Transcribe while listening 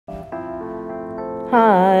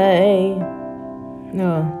Hi.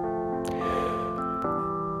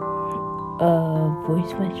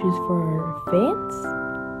 Voice messages for our fans?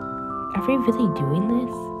 Are we really doing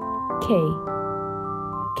this?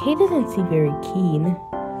 Kay doesn't seem very keen.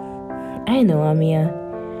 I know, Amia.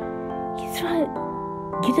 You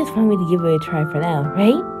just want me to give it a try for now,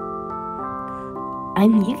 right?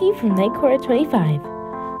 I'm Yuki from Night Court 25,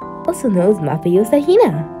 also known as Mafio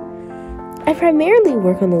Sahina. I primarily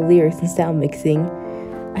work on the lyrics and style mixing.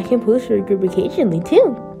 I compose for a group occasionally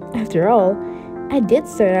too. After all, I did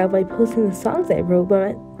start out by posting the songs I wrote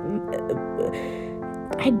myself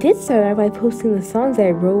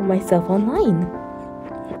online.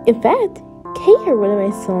 In fact, Kay heard one of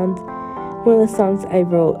the songs I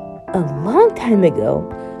wrote a long time ago.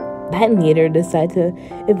 That made her decide to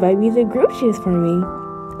invite me to group shares for me.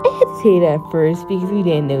 I hesitated at first because we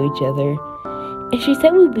didn't know each other, and she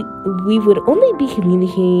said we would only be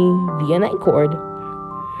communicating via Nightcord.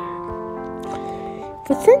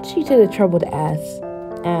 But since she took the trouble to ask,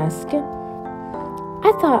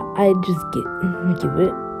 I thought I'd just give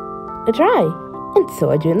it a try, and so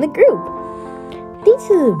I joined the group. Thanks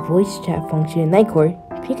to the voice chat function in Nightcord,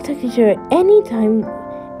 we could talk to each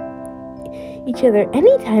other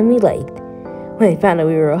anytime we liked. When I found out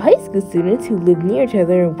we were high school students who lived near each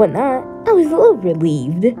other and whatnot, I was a little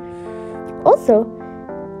relieved. Also,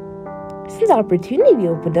 since the opportunity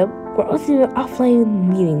opened up, we're also doing offline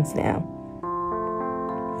meetings now.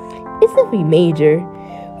 It's nothing major.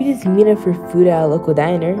 We just meet up for food at a local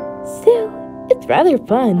diner. Still, it's rather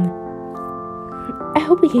fun. I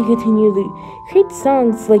hope we can continue to create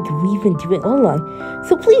songs like we've been doing all along,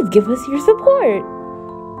 so please give us your support.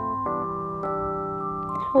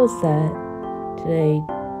 How was that? Did I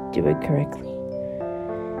do it correctly?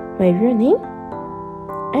 My real name?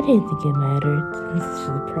 I didn't think it mattered since this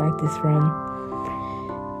was a practice run.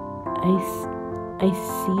 I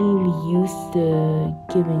seem used to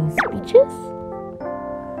giving speeches?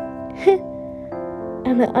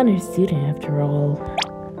 I'm an honor student after all.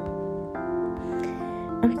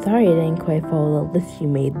 I'm sorry I didn't quite follow the list you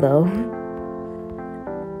made though.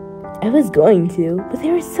 I was going to, but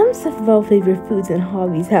there was some stuff about favorite foods and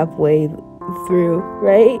hobbies halfway through,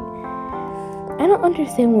 right? I don't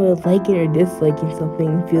understand what liking or disliking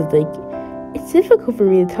something feels like. It's difficult for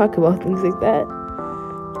me to talk about things like that.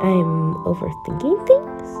 I'm overthinking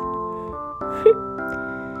things?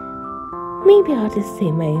 Maybe I'll just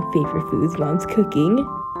say my favorite foods Mom's cooking.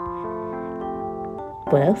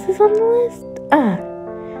 What else is on the list?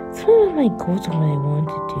 It's one of my goals on what I want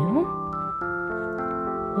to do.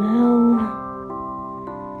 Well,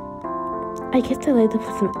 I guess I'd like to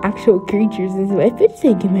put some actual creatures into my fish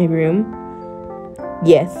tank in my room.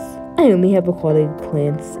 Yes, I only have aquatic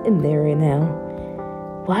plants in there right now.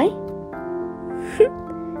 Why?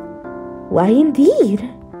 Why indeed?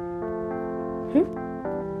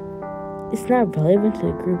 It's not relevant to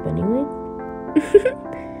the group anyway.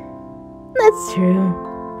 That's true.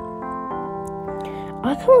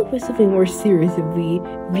 I'll come up with something more serious if we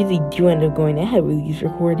really do end up going ahead with these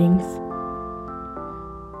recordings.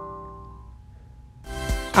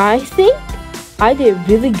 I think I did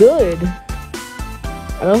really good.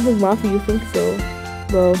 I don't think Mafia thinks so.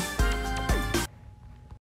 Well,